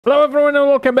Hello everyone and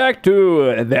welcome back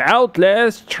to the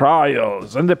Outlast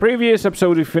Trials. In the previous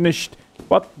episode we finished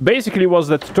what basically was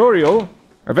the tutorial.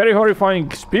 A very horrifying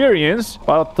experience,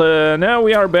 but now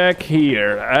we are back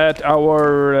here at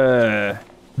our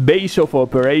base of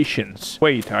operations.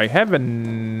 Wait, I have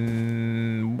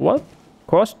an... what?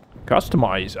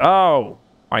 Customize. Oh,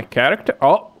 my character?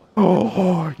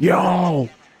 Oh, yo!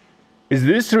 Is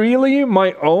this really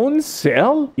my own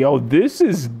cell? Yo, this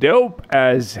is dope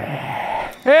as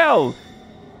hell.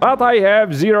 But I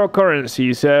have 0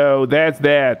 currency, so that's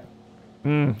that.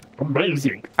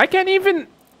 Amazing. I can't even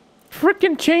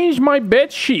freaking change my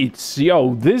bed sheets.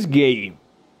 Yo, this game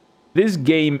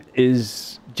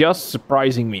is just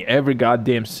surprising me every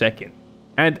goddamn second.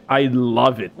 And I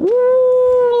love it.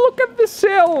 Ooh, look at the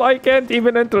cell. I can't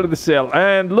even enter the cell.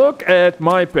 And look at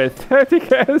my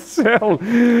pathetic ass cell.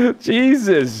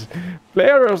 Jesus.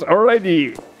 Players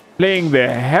already playing the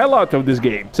hell out of this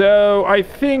game. So I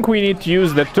think we need to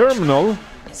use the terminal.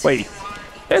 Wait,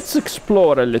 let's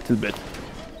explore a little bit.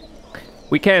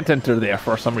 We can't enter there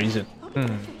for some reason.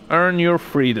 Earn your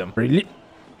freedom. Really?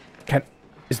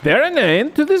 Is there an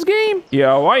end to this game?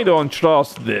 Yo, I don't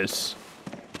trust this.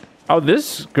 Oh,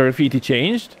 this graffiti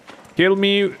changed. Kill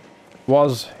me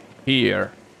was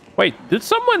here. Wait, did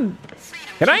someone...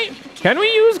 Can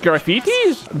we use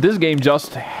graffitis? This game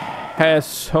just has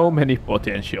so many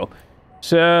potential.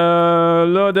 So,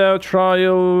 loadout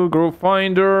trial, group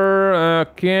finder,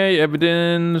 okay,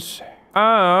 evidence.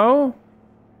 How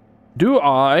do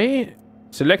I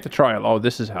select a trial? Oh,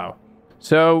 this is how.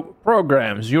 So,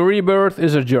 programs. Your rebirth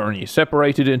is a journey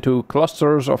separated into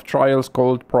clusters of trials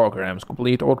called programs.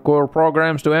 Complete all core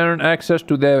programs to earn access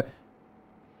to the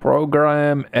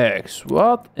Program X.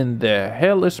 What in the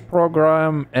hell is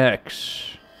Program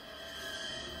X?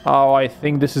 Oh, I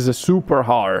think this is a super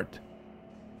hard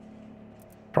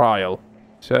trial.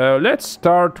 So let's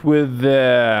start with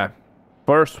the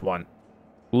first one.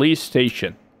 Police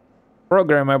station.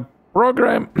 A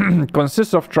program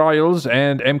consists of trials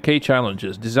and MK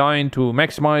challenges designed to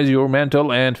maximize your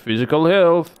mental and physical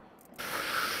health.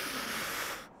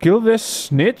 Kill this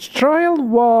Snitch Trial?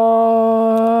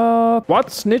 What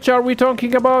snitch are we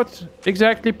talking about?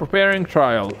 Exactly, preparing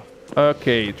trial.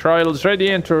 Okay, trial is ready.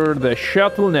 Enter the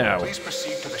shuttle now. Please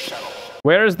proceed to the shuttle.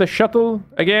 Where is the shuttle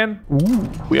again? Ooh,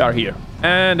 we are here.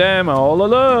 And I'm all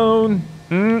alone.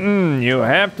 You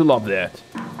have to love that.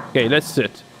 Okay, let's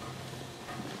sit.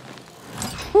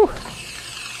 Whew.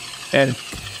 And...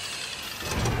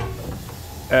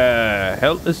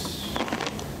 hell is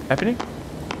happening?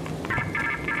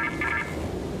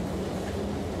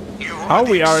 Oh,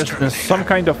 we are in some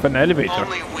kind of an elevator.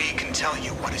 Only we can tell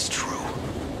you what is true.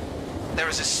 There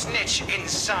is a snitch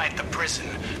inside the prison,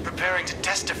 preparing to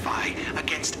testify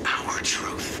against our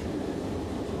truth.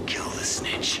 Kill the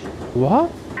snitch.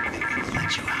 What? And we'll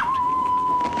let you out.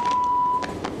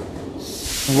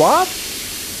 What?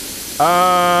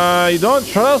 I don't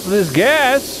trust this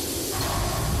gas.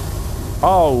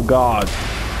 Oh, God.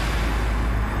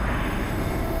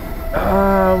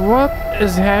 What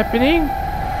is happening?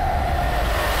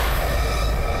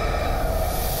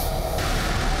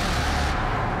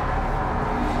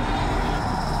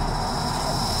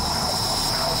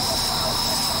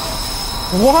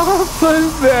 What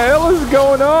the hell is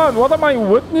going on? What am I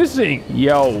witnessing?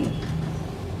 Yo.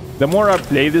 The more I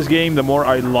play this game, the more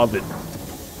I love it.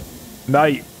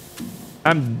 And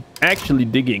I'm actually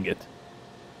digging it.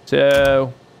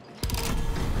 So...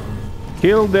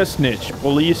 kill the snitch.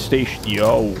 Police station.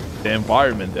 Yo. The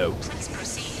environment, though.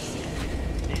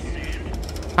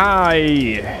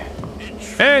 Hi.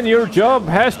 And your job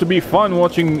has to be fun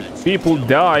watching people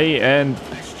die and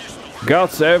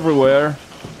guts everywhere.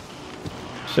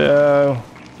 So,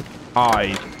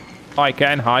 hide. I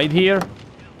can hide here.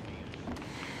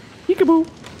 Peekaboo.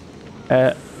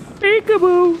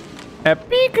 Peekaboo.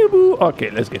 Peekaboo. Okay,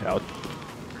 let's get out.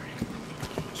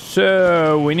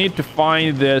 So, we need to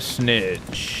find the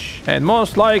snitch. And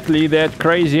most likely that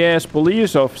crazy-ass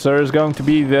police officer is going to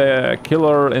be the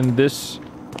killer in this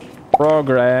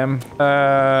program.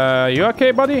 You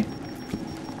okay, buddy?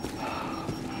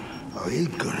 Oh, you're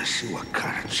gonna see what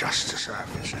kind of justice I have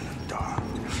in the dark.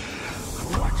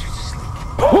 Watch it sleep.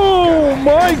 Oh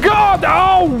my God!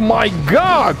 Oh my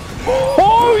God!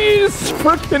 Oh, he's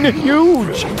freaking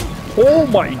huge! Oh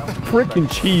my freaking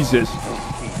Jesus!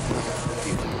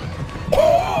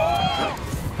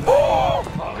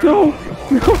 No!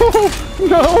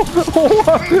 No!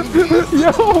 What?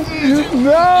 Yo!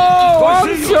 No!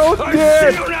 I'm so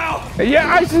dead!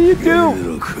 Yeah, I see you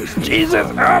too! Jesus!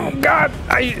 Oh God!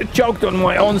 I choked on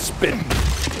my own spit!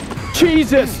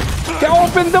 Jesus!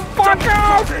 Open the fuck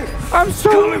up! I'm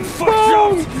so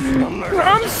boned!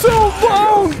 I'm so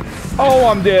boned! Oh,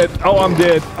 I'm dead. Oh, I'm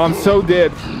dead. I'm so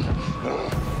dead.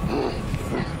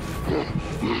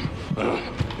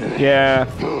 Yeah.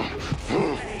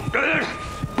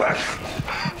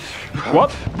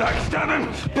 What?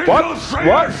 What?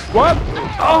 What? What?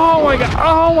 Oh my god!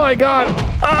 Oh my god!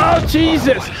 Oh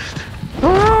Jesus!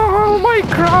 Oh my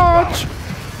crotch!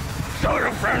 Tell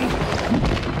your friend.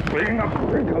 Bring up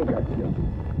Ringo got you.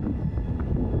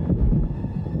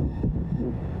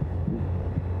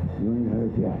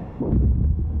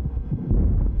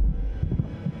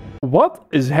 What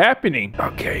is happening?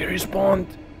 Okay, respond.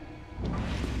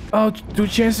 Oh, 2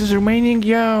 chances remaining,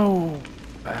 yo.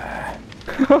 That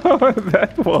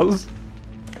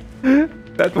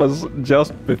was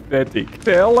just pathetic. What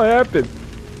the hell happened?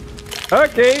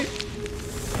 Okay.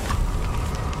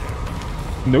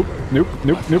 Nope, nope,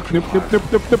 nope, nope, nope, nope,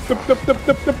 nope, nope, nope, nope, nope, nope,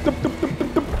 nope, nope, nope,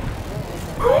 nope, nope.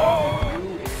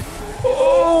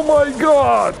 Oh my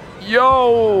god!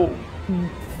 Yo!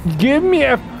 Give me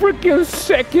a freaking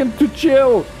second to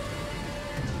chill.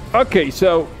 Okay,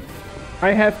 so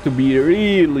I have to be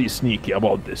really sneaky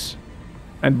about this.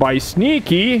 And by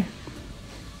sneaky,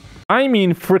 I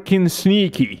mean freaking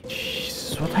sneaky.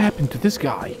 Jesus, what happened to this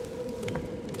guy?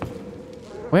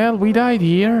 Well, we died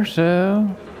here, so...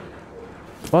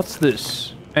 What's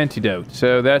this? Antidote.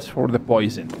 So that's for the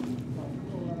poison.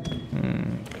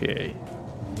 Okay.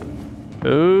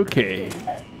 Okay.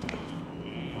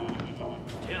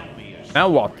 Now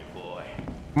what? What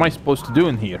am I supposed to do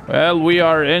in here? Well, we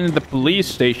are in the police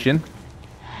station.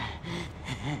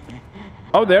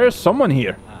 Oh, there is someone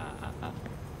here.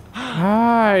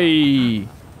 Hi.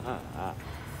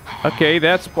 Okay,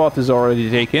 that spot is already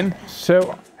taken.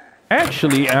 So,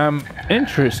 actually, I'm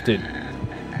interested.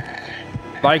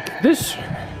 Like, this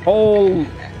whole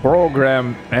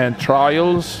program and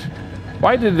trials,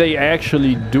 why did they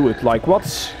actually do it? Like,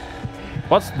 what's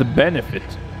the benefit?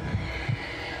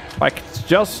 Like, it's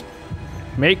just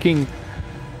making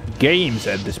games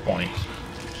at this point.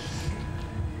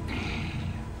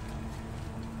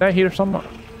 Did I hear someone?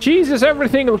 Jesus,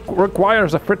 everything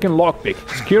requires a freaking lockpick.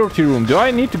 Security room. Do I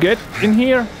need to get in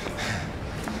here?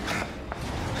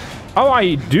 Oh,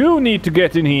 I do need to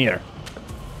get in here.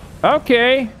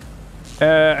 Okay.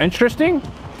 Interesting.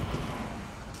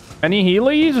 Any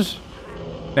healies?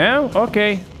 No?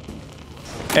 Okay.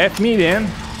 F me then.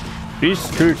 This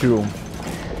security room.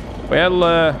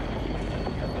 Well,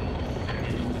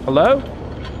 hello?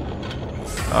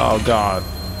 Oh, God.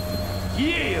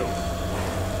 You!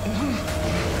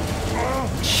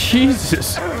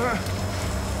 Jesus.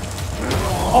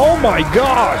 Oh, my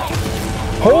God.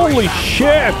 Holy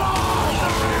shit.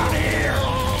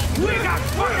 We got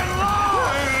fucking lost!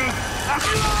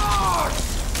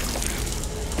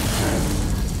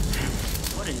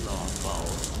 What in law,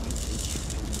 balls?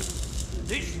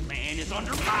 This man is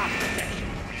under my protection.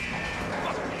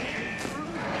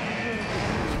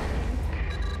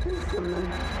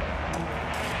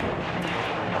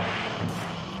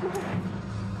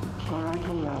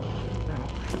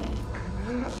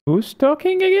 Who's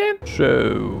talking again?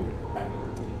 So,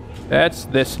 that's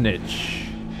the Snitch.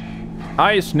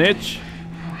 Hi, Snitch.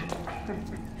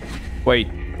 Wait,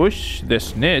 push the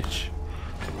Snitch.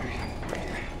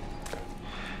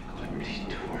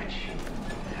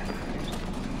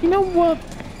 You know what?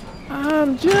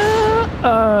 I'm just...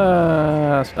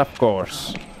 of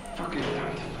course.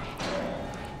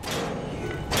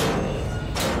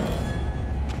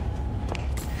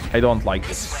 I don't like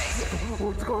this.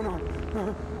 What's going on?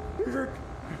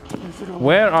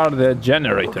 Where are the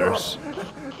generators?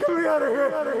 Get me out of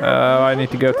here! I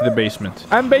need to go to the basement.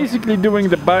 I'm basically doing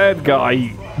the bad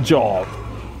guy job.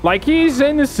 Like, he's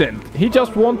innocent. He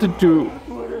just wanted to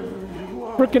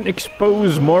freaking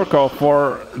expose Murkoff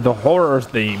for the horrors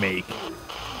they make.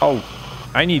 Oh,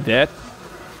 I need that.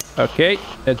 Okay,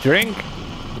 a drink.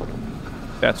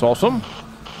 That's awesome.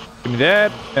 Give me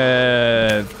that.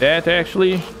 That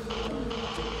actually.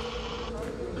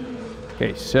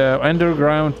 Okay, so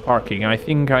underground parking. I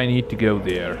think I need to go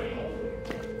there.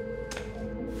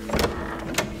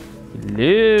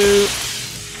 Hello?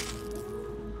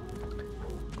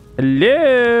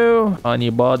 Hello?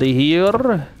 Anybody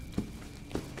here?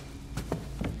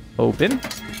 Open.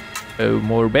 Oh,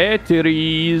 more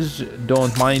batteries.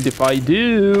 Don't mind if I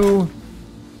do.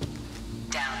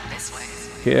 Down this way.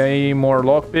 Okay, more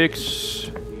lockpicks.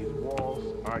 These walls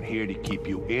aren't here to keep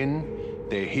you in.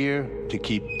 They're here to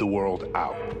keep the world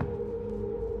out.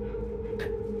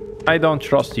 I don't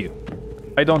trust you.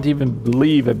 I don't even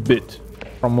believe a bit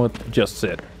from what you just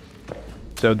said.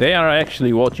 So they are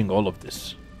actually watching all of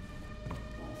this.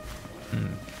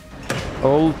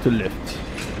 Hold to lift.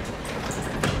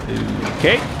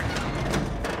 Okay.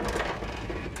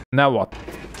 Now what?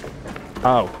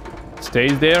 Oh,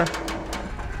 stays there.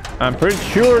 I'm pretty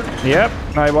sure. Yep,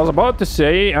 I was about to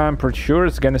say I'm pretty sure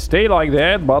it's gonna stay like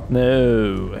that, but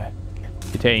no,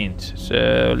 it ain't.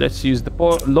 So let's use the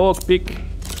lockpick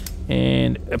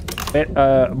and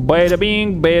bada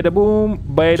bing, bada boom,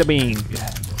 bada bing.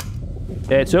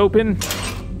 That's open.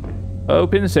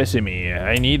 Open sesame.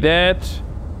 I need that.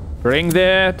 Bring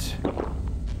that.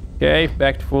 Okay,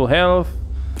 back to full health.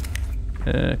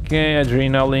 Okay,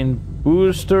 adrenaline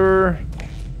booster.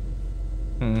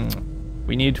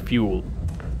 We need fuel.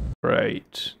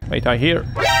 Right. Wait, I hear.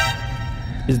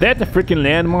 Is that the freaking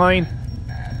landmine?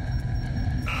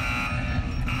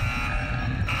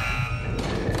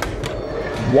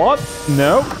 What?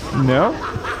 No. No.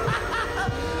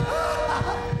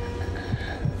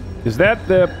 Is that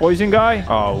the poison guy?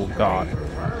 Oh, God.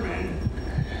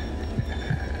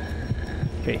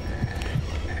 Okay.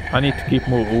 I need to keep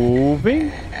moving.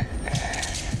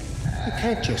 You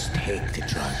can't just take the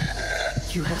drug.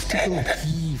 You have to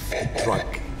believe the drug.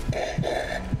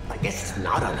 I guess it's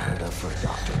not unheard of for a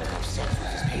doctor to have sex with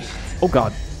his patients. Oh,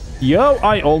 God. Yo,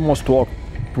 I almost walked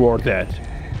toward that.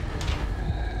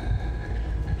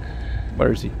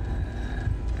 Where is he?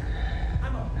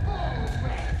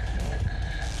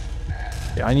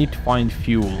 Yeah, I need to find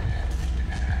fuel.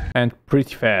 And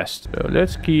pretty fast. So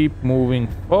let's keep moving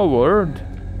forward.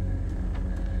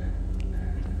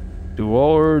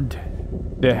 Toward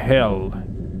the hell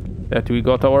that we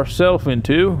got ourselves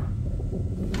into.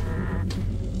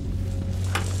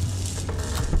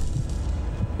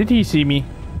 Did he see me?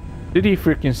 Did he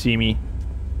freaking see me?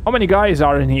 How many guys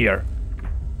are in here?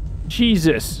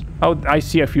 Jesus. Oh, I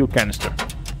see a fuel canister.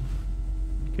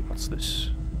 Okay, what's this?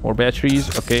 More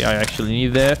batteries. Okay, I actually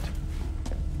need that.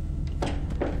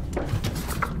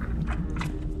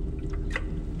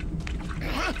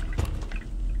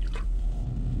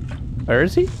 Where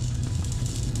is he?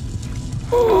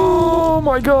 Oh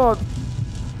my God!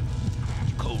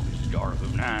 Cold as the dark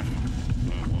of night.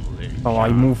 Oh, I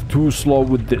moved too slow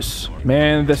with this.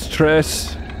 Man, the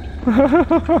stress.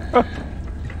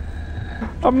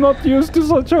 I'm not used to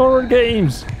such horror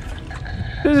games.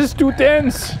 This is too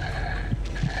tense.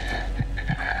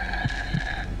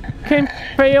 Can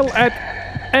fail at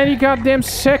any goddamn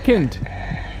second.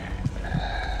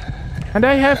 And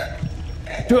I have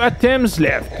 2 attempts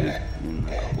left.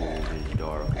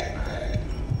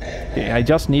 Okay, I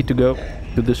just need to go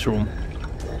to this room.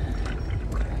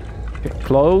 Okay,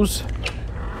 close.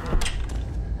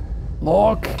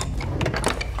 Lock.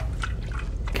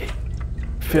 Okay,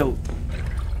 fill.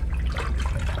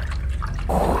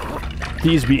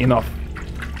 Please be enough.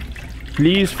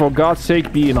 Please, for God's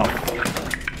sake, be enough.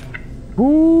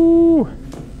 Woo!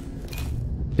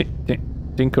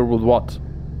 Tinker with what?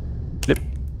 Flip.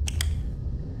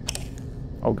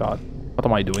 Oh God, what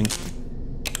am I doing?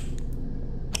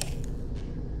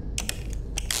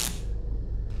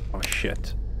 Oh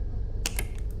shit.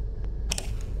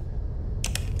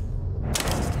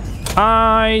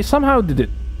 I somehow did it.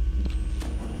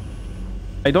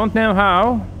 I don't know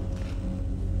how.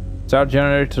 There are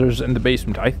generators in the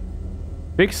basement. I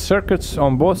fixed circuits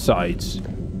on both sides.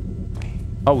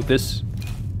 Oh, this.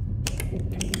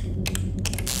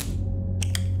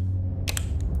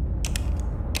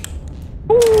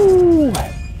 Ooh!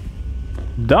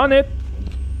 Done it!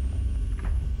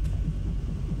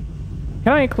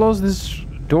 Can I close this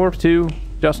door too?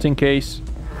 Just in case.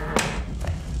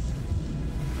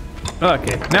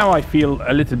 Okay, now I feel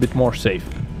a little bit more safe.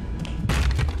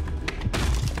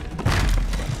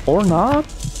 Or not?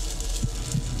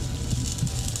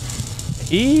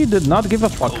 He did not give a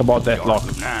fuck about that lock.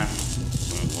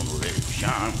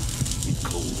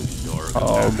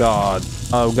 Oh God.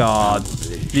 Oh God.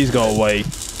 Please go away.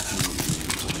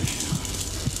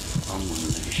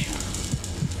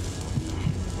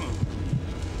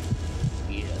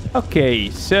 Okay,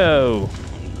 so...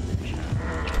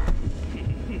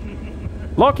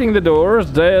 locking the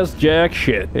doors, there's jack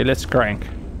shit. Hey, let's crank.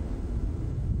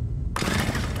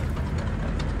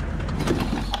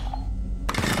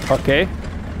 Okay.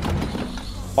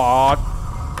 Fuck.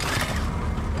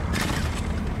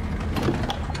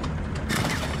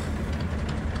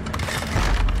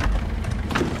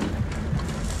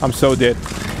 I'm so dead.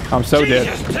 I'm so dead.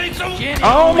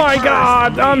 Oh my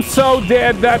God! I'm so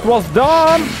dead. That was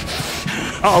dumb.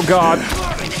 Oh God.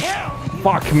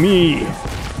 Fuck me.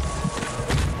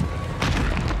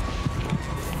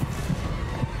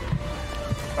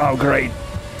 Oh great.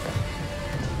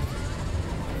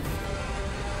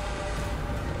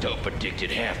 Dope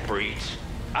addicted half-breeds.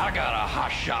 I got a hot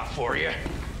shot for you.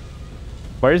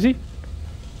 Where is he?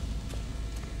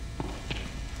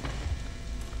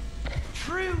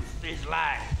 Truth is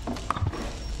like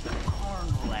the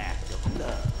carnal act of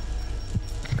love.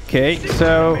 Okay,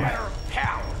 so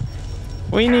Power.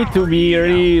 we need to be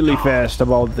really fast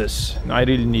about this. I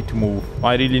really need to move.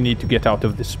 I really need to get out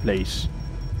of this place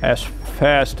as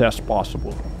fast as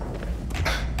possible.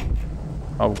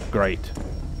 Oh, great.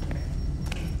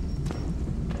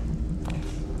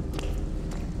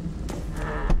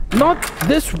 Not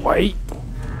this way.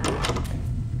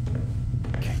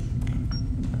 Okay.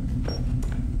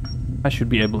 I should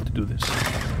be able to do this.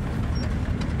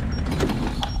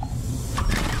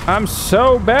 I'm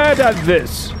so bad at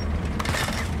this.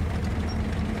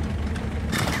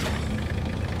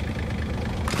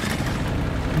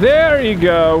 There you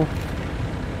go.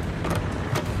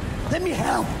 Let me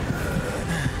help.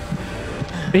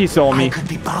 He saw I me. could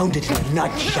be bounded in a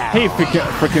nutshell. He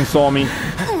freaking saw me.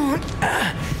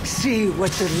 See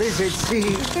what the lizards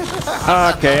see.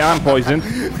 Okay, I'm poisoned.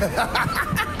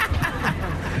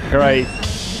 Great.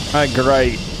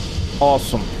 Great.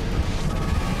 Awesome.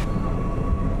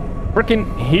 Freaking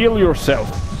heal yourself.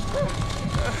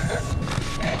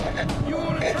 You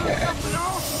want to turn something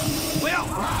off? Well,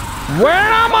 Where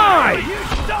am I?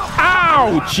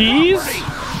 Ow, jeez.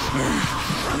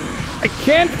 I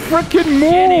can't freaking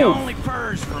Jenny move. only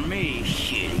purrs for me.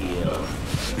 Shit.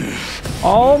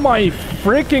 Oh my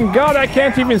freaking god, I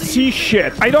can't even see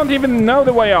shit. I don't even know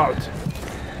the way out.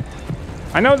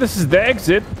 I know this is the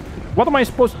exit. What am I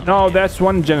supposed to... No, that's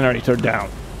one generator down.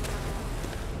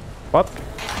 What?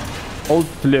 Hold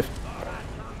to lift.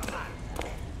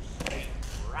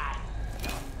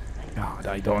 God,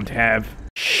 I don't have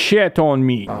shit on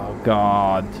me. Oh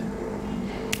god.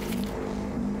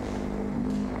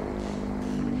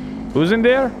 Who's in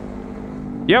there?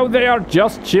 Yo, they are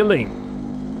just chilling.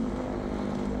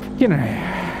 I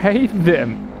hate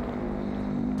them.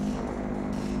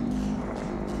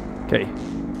 Okay.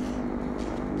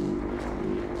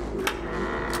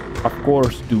 Of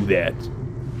course, do that.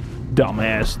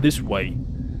 Dumbass, this way.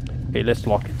 Okay, let's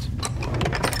lock it.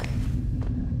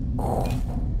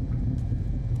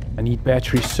 I need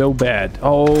batteries so bad.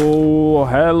 Oh,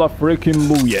 hella freaking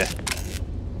booyah.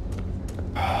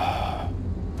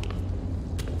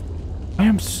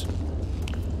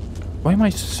 Why am I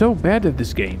so bad at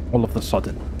this game all of a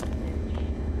sudden?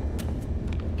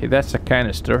 Okay, that's a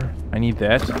canister. I need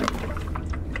that.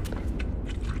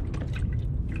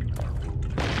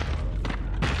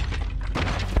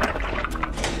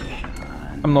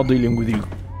 I'm not dealing with you.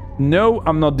 No,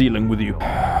 I'm not dealing with you.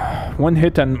 One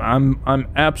hit and I'm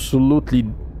absolutely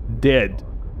dead.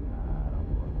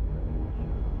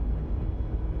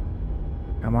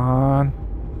 Come on.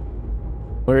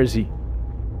 Where is he?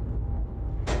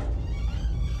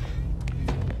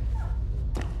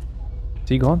 Is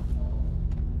he gone?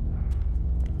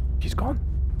 He's gone.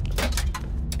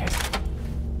 Okay.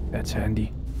 That's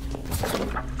handy.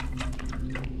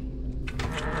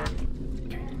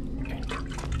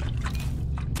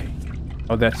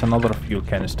 Oh, that's another fuel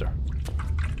canister.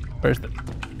 Where's the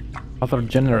other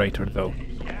generator, though?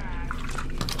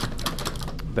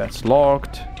 That's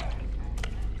locked.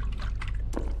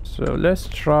 So let's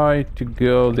try to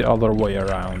go the other way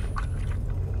around.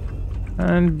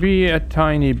 And be a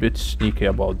tiny bit sneaky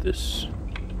about this.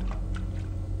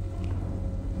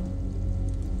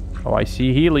 Oh, I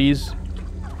see Heelys.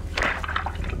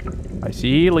 I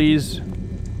see Heelys.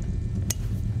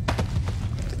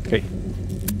 Okay.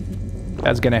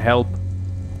 That's gonna help.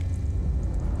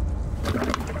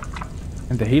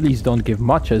 And the Heelys don't give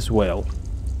much as well.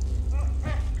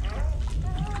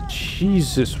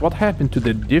 Jesus, what happened to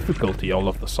the difficulty all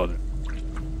of a sudden?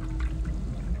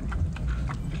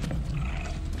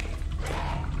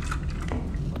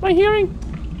 What am I hearing?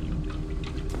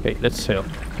 Okay, let's fill.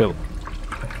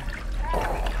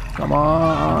 Come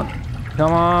on.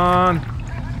 Come on.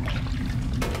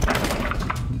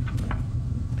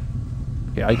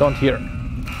 Okay, I don't hear.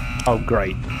 Oh,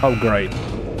 great. Oh, great.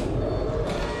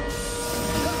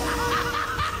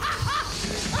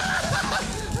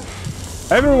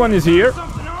 Everyone is here.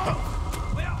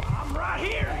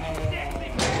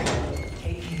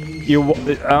 You,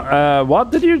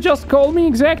 what did you just call me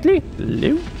exactly?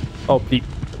 Lou? Oh, please.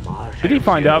 Did he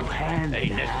find out?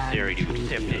 Ain't necessary to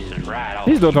accept this as right.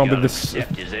 Please don't open this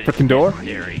freaking door.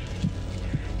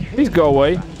 Please go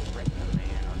away.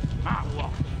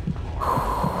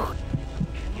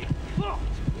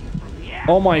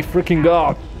 Oh my freaking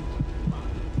god.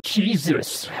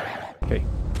 Jesus. Okay.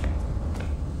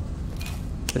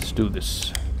 Let's do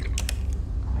this.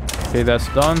 Okay, that's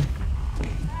done.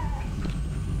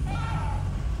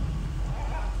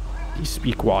 Please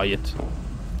be quiet.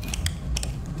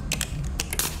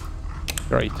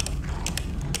 Great.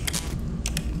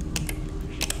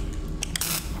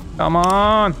 Come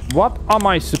on! What am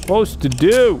I supposed to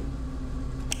do?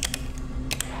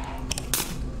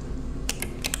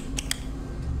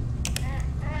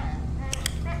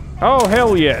 Oh,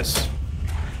 hell yes.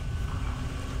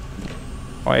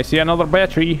 Oh, I see another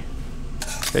battery.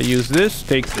 Okay, use this,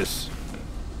 take this.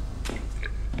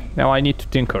 Now I need to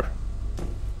tinker.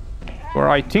 Where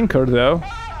I tinker, though...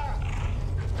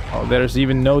 Oh, there's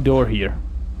even no door here.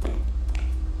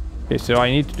 Okay, so I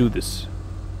need to do this.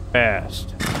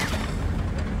 Fast.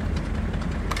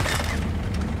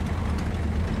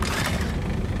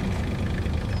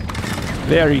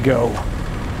 There you go.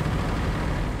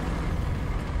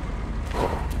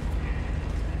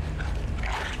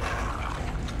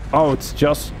 Oh, it's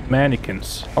just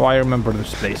mannequins. Oh, I remember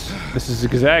this place. This is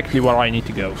exactly where I need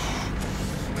to go.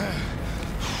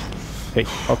 Okay,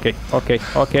 okay, okay,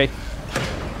 okay.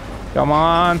 Come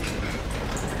on.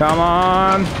 Come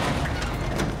on.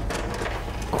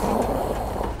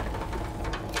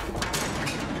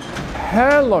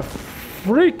 Hella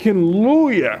freaking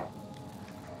Luya.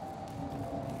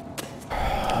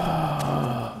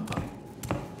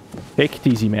 Take it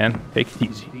easy, man. Take it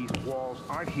easy.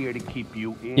 Here to keep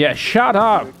you in. Yeah, shut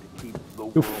up!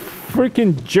 You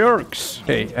freaking jerks!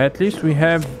 Okay, at least we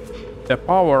have the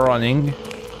power running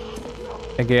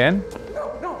again.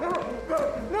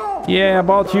 Yeah,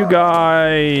 about you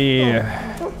guy.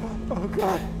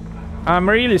 I'm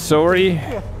really sorry,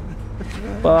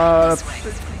 but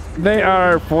they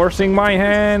are forcing my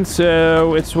hand,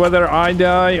 so it's whether I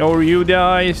die or you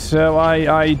die. So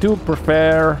I do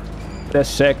prefer the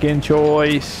second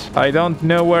choice. I don't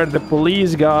know where the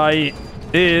police guy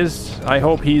is. I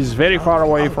hope he's very far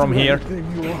away from here.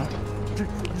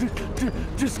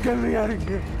 Just get me out of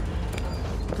here,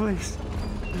 please.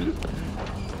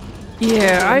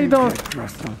 Yeah, I don't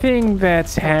think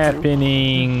that's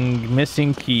happening.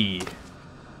 Missing key.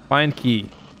 Find key.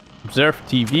 Observe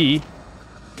TV.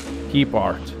 Key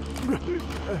part.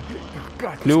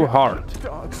 Blue heart.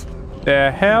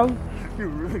 The hell? You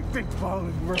really think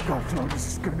following workout dogs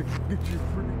is gonna get you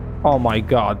free? Oh my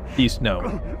god, please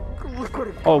no.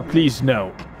 Oh, please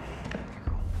no.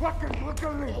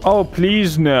 Oh,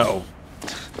 please no.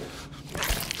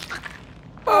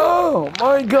 Oh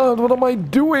my god, what am I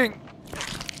doing?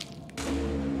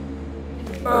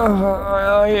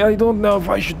 I don't know if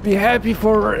I should be happy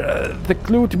for the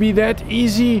clue to be that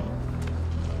easy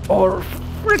or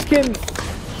freaking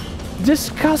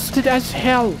disgusted as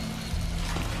hell.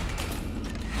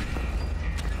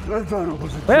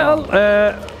 Well,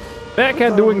 back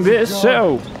at doing this,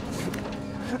 so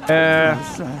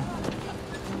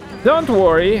don't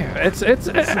worry. It's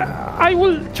I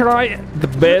will try the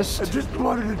best I just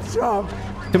wanted a job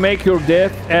to make your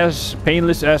death as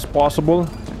painless as possible.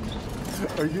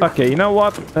 Okay, you know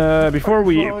what? Before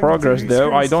we progress,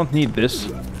 though, I don't need this.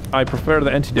 I prefer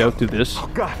the antidote to this.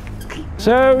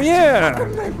 So yeah,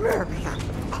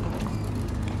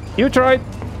 you tried.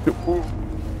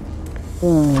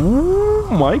 Oh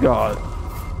my god.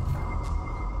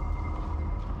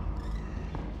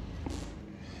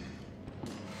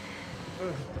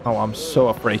 Oh, I'm so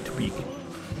afraid to peek.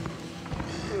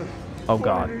 Oh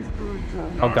god.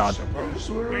 Oh god.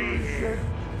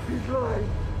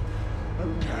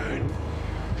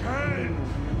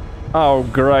 Oh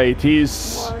great,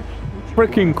 he's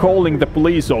freaking calling the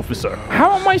police officer.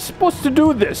 How am I supposed to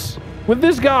do this with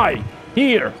this guy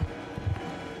here?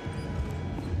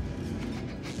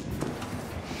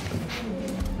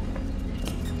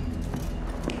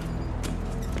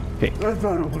 Okay. I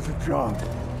thought it was a job.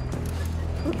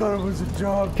 I thought it was a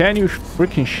job. Can you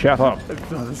freaking shut up?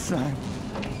 It's not a sign.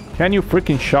 Can you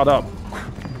freaking shut up?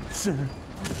 Sinner.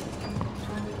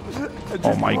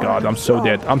 Oh my god, I'm so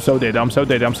dead. I'm so dead. I'm so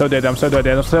dead. I'm so dead. I'm so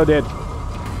dead. I'm so dead.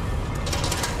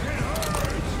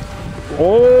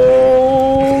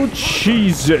 Oh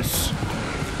Jesus.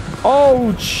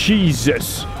 Oh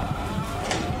Jesus.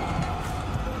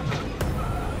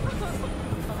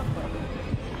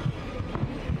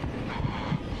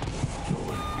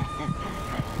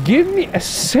 Give me a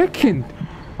second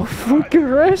of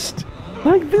freaking rest.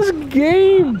 Like, this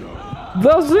game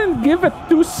doesn't give a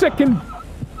 2-second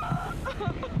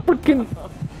freaking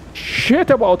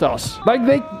shit about us. Like,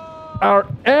 they are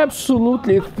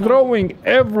absolutely throwing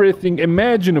everything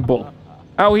imaginable.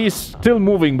 Oh, he's still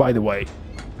moving, by the way.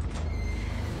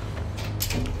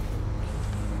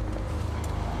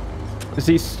 Is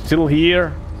he still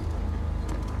here?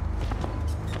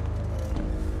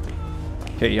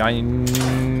 Okay,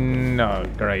 no,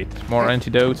 great. More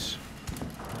antidotes.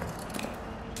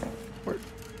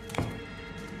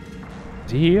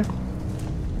 Is he here?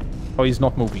 Oh, he's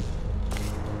not moving.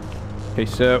 Okay,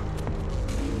 so...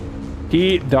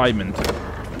 Key, diamond.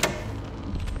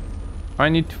 I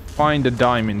need to find a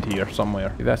diamond here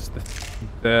somewhere. That's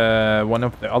the one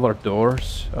of the other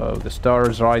doors. Oh, the star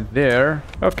is right there.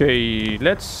 Okay,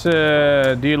 let's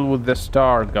deal with the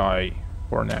star guy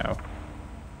for now.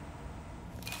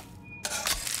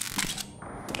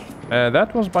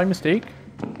 That was by mistake.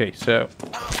 Okay, so...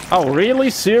 Oh, really?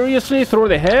 Seriously? Through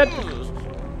the head?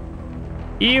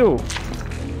 Ew.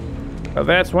 Well,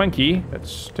 that's one key.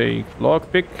 Let's take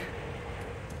lockpick.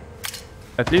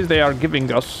 At least they are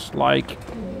giving us, like,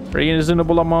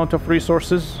 reasonable amount of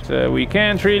resources. So we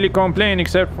can't really complain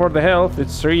except for the health.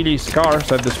 It's really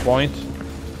scarce at this point.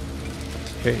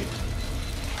 Okay.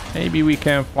 Maybe we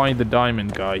can find the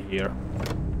diamond guy here.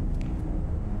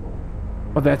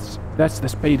 Oh, that's the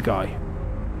spade guy.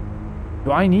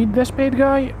 Do I need the spade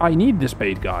guy? I need the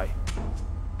spade guy.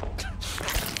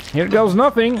 Here goes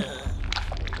nothing.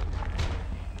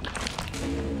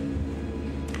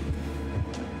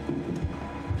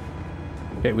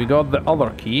 Okay, we got the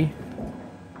other key.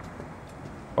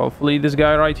 Hopefully this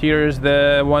guy right here is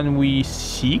the one we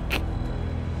seek.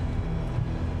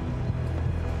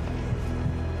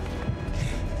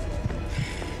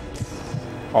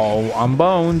 Oh, I'm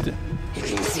boned. You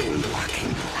can see them walking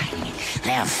the lighting.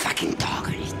 They're fucking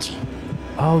doggery.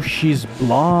 Oh, she's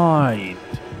blind.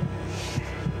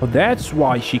 Oh, that's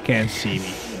why she can't see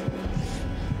me.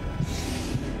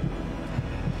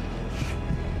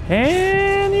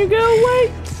 Can you go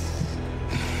away?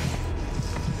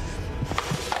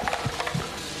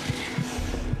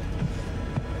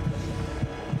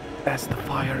 That's the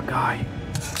fire guy.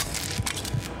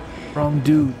 Wrong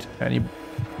dude. Any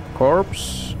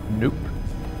corpse? Nope.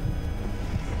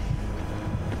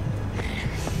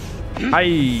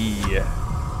 Aye.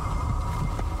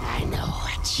 I know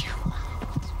what you want.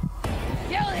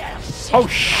 Oh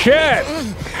shit!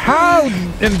 How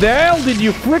in the hell did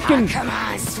you freaking... Come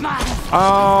on, smile.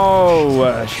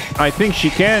 Oh, I think she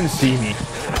can see me,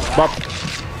 but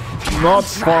not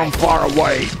from far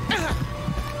away.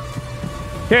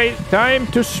 Okay, time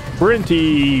to sprint.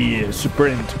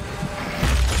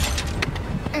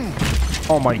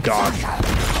 Oh my god.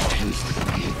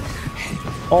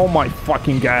 Oh my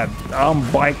fucking god. I'm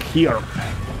back here.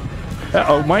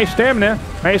 Uh-oh, my stamina.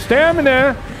 My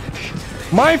stamina.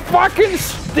 My fucking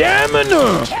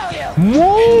stamina.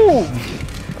 Move.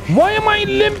 Why am I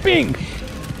limping?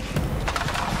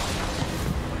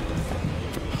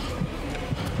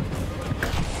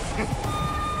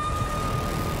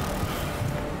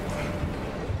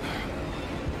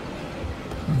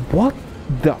 What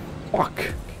the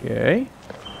fuck? Okay.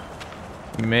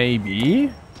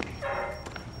 Maybe.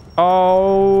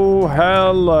 Oh,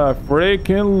 hella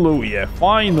freaking Louie.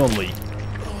 Finally.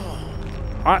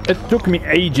 It took me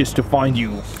ages to find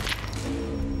you.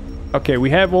 Okay,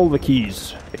 we have all the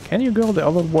keys. Can you go the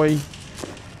other way?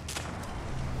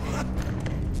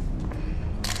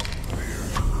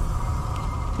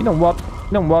 You know what?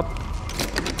 You know what?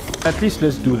 At least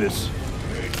let's do this.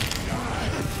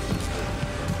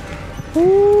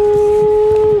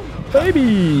 Ooh,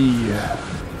 baby!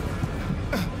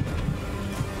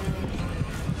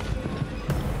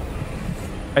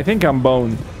 I think I'm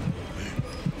boned.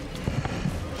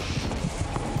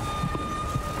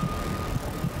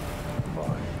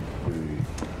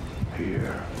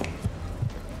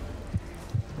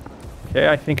 Okay,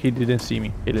 I think he didn't see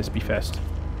me. Okay, let's be fast.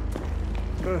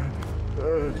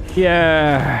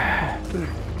 Yeah.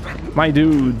 My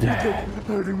dude.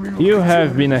 You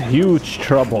have been a huge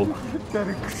trouble.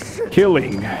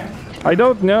 Killing. I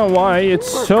don't know why it's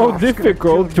so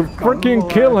difficult to freaking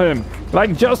kill him.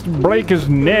 Like, just break his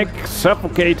neck,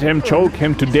 suffocate him, choke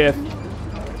him to death.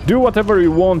 Do whatever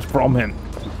you want from him.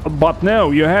 But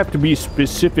no, you have to be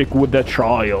specific with the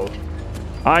trial.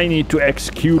 I need to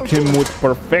execute him with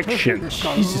perfection.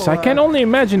 Jesus, I can only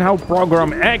imagine how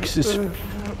Program X is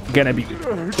gonna be.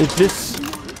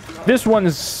 This one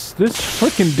is this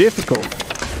freaking difficult.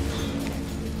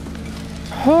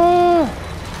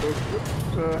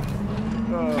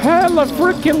 Hella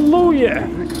freaking Louie.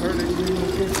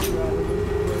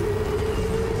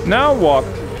 Now what?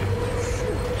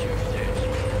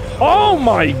 Oh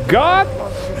my god!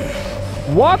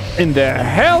 What in the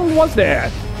hell was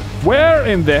that? Where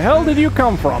in the hell did you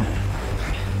come from?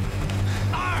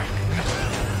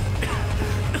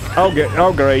 Okay,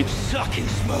 oh great. Sucking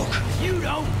smoke. You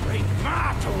don't bring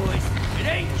my toys. It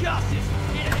ain't justice.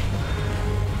 It ain't.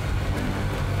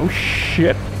 Oh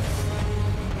shit.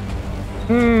 A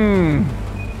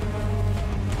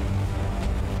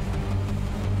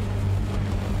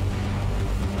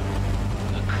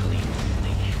clean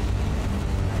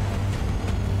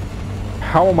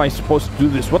How am I supposed to do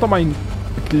this? What am I...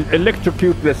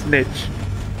 Electrocute the snitch.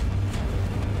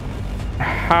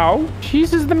 How?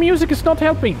 Jesus, the music is not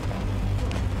helping.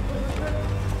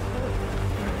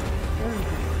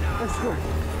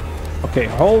 Okay,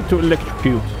 hold to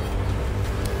electrocute.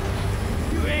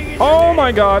 Oh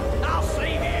my god. I'll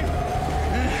save you.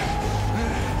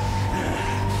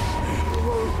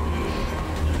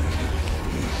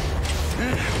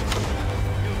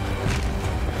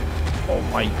 Oh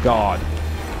my god.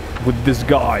 With this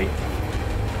guy.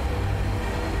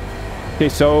 Okay,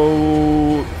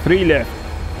 so 3 left.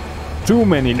 Too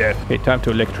many left. Okay, time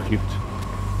to electrocute.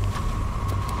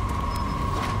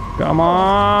 Come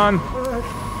on.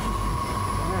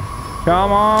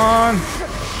 Come on.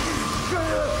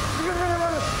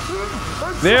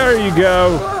 There you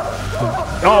go.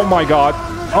 Oh my god.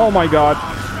 Oh my god.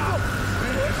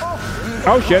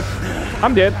 Oh shit.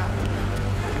 I'm dead.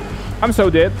 I'm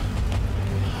so dead.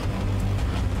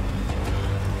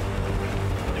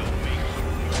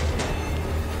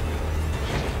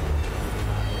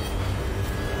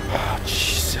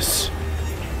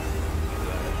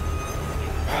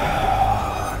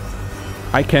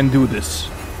 I can do this.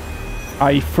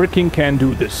 I freaking can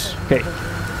do this. Okay.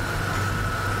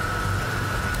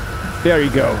 There you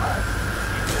go.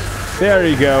 There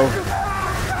you go.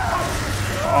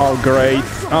 Oh, great.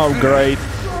 Oh, great.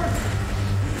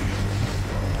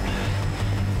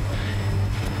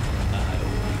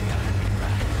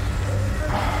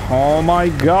 Oh my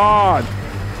god.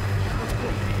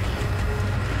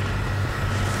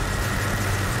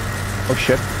 Oh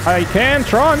shit. I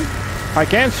can't run. I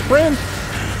can't sprint.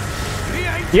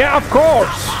 Yeah, of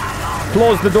course.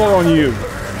 Close the door on you.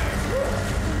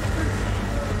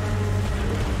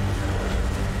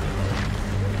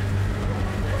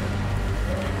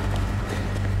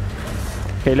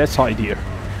 Okay, let's hide here.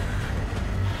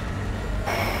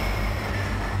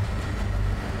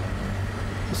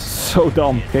 This is so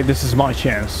dumb. Okay, this is my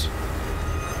chance.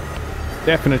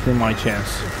 Definitely my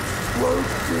chance.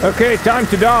 Okay, time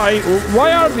to die.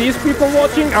 Why are these people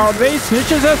watching? Are they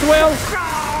snitches as well?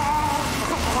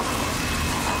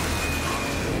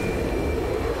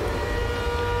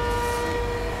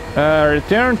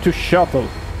 Return to shuttle.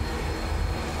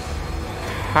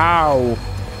 How?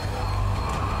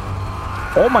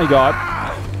 Oh my god.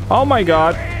 Oh my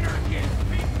god.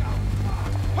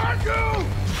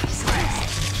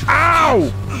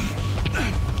 Ow!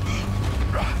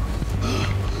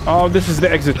 Oh, this is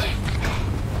the exit.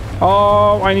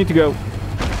 Oh, I need to go.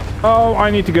 Oh,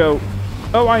 I need to go.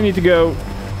 Oh, I need to go.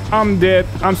 I'm dead.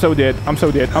 I'm so dead. I'm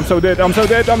so dead. I'm so dead. I'm so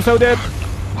dead. I'm so dead.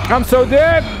 I'm so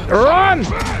dead. Run!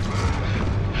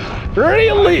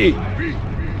 Really?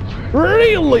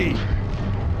 Really?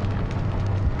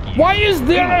 Why is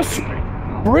there a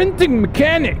sprinting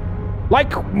mechanic?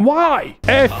 Like, why?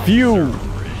 F you.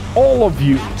 All of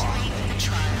you.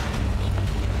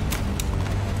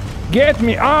 Get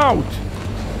me out.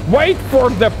 Wait for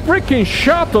the freaking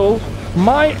shuttle.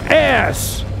 My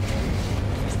ass.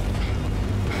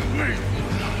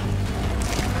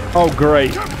 Oh,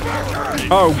 great.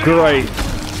 Oh, great.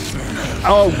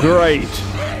 Oh, great.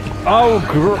 Oh,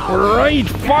 great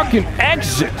fucking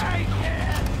exit.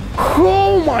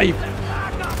 Oh my...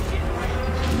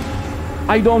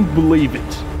 I don't believe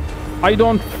it. I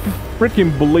don't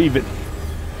freaking believe it.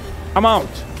 I'm out.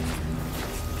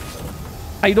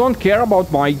 I don't care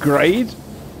about my grade.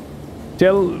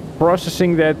 Tell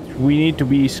processing that we need to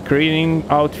be screening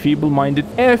out feeble-minded.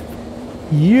 F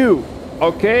you.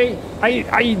 Okay?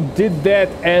 I did that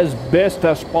as best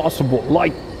as possible.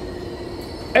 Like,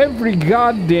 every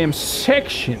goddamn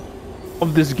section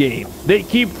of this game, they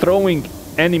keep throwing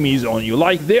enemies on you.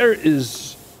 Like, there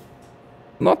is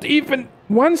not even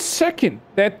 1 second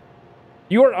that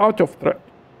you're out of threat.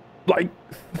 Like...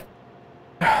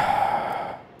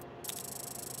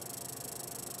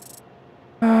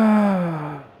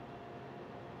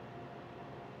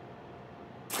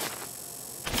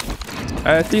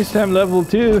 At least I'm level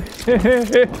 2.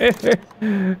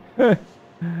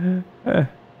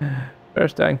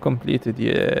 First time completed,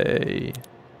 yay.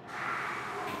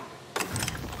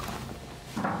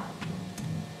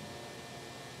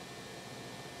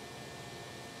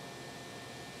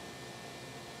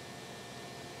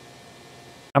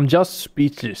 I'm just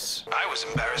speechless. I was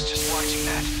embarrassed just watching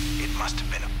that. It must have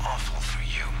been awful for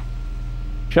you.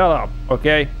 Shut up,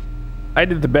 okay? I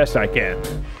did the best I can.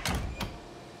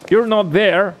 You're not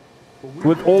there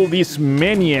with all these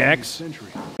maniacs.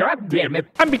 God damn it.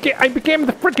 I became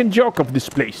the freaking joke of this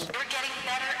place. We're getting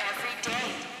better every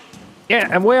day. Yeah,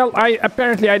 and well,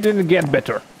 apparently I didn't get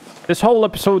better. This whole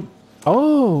episode...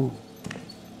 Oh.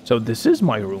 So this is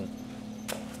my room.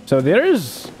 So there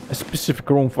is a specific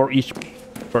room for each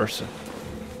person.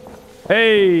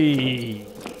 Hey!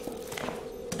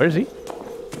 Where is he?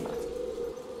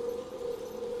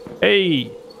 Hey!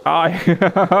 Hi!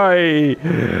 Hi!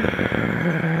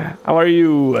 How are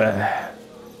you,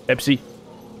 Pepsi?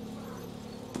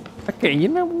 Okay, you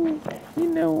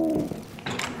know...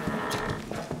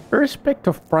 Respect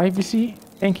of privacy,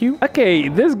 thank you. Okay,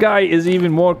 this guy is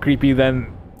even more creepy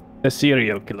than the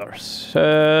serial killers.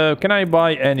 Can I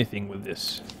buy anything with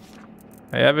this?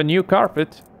 I have a new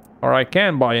carpet. Or I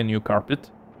can buy a new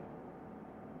carpet.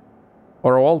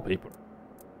 Or a wallpaper.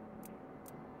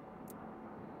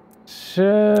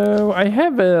 So, I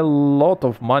have a lot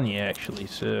of money actually,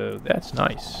 so that's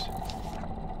nice.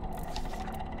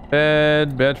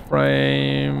 Bed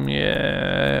frame,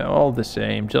 yeah, all the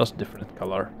same, just different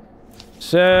color.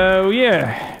 So,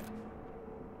 yeah.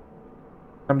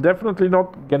 I'm definitely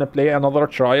not gonna play another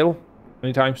trial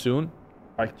anytime soon.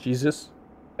 Like, Jesus.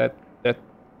 That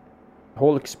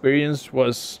whole experience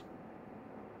was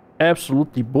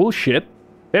absolutely bullshit.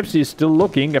 Pepsi is still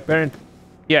looking, apparently.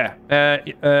 Yeah,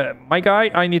 my guy,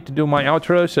 I need to do my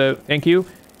outro, so thank you.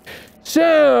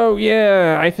 So,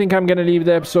 yeah, I think I'm gonna leave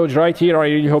the episode right here. I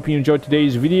really hope you enjoyed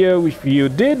today's video. If you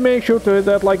did, make sure to hit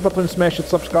that like button, smash it,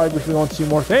 subscribe if you want to see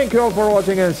more. Thank you all for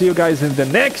watching, and see you guys in the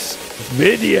next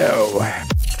video.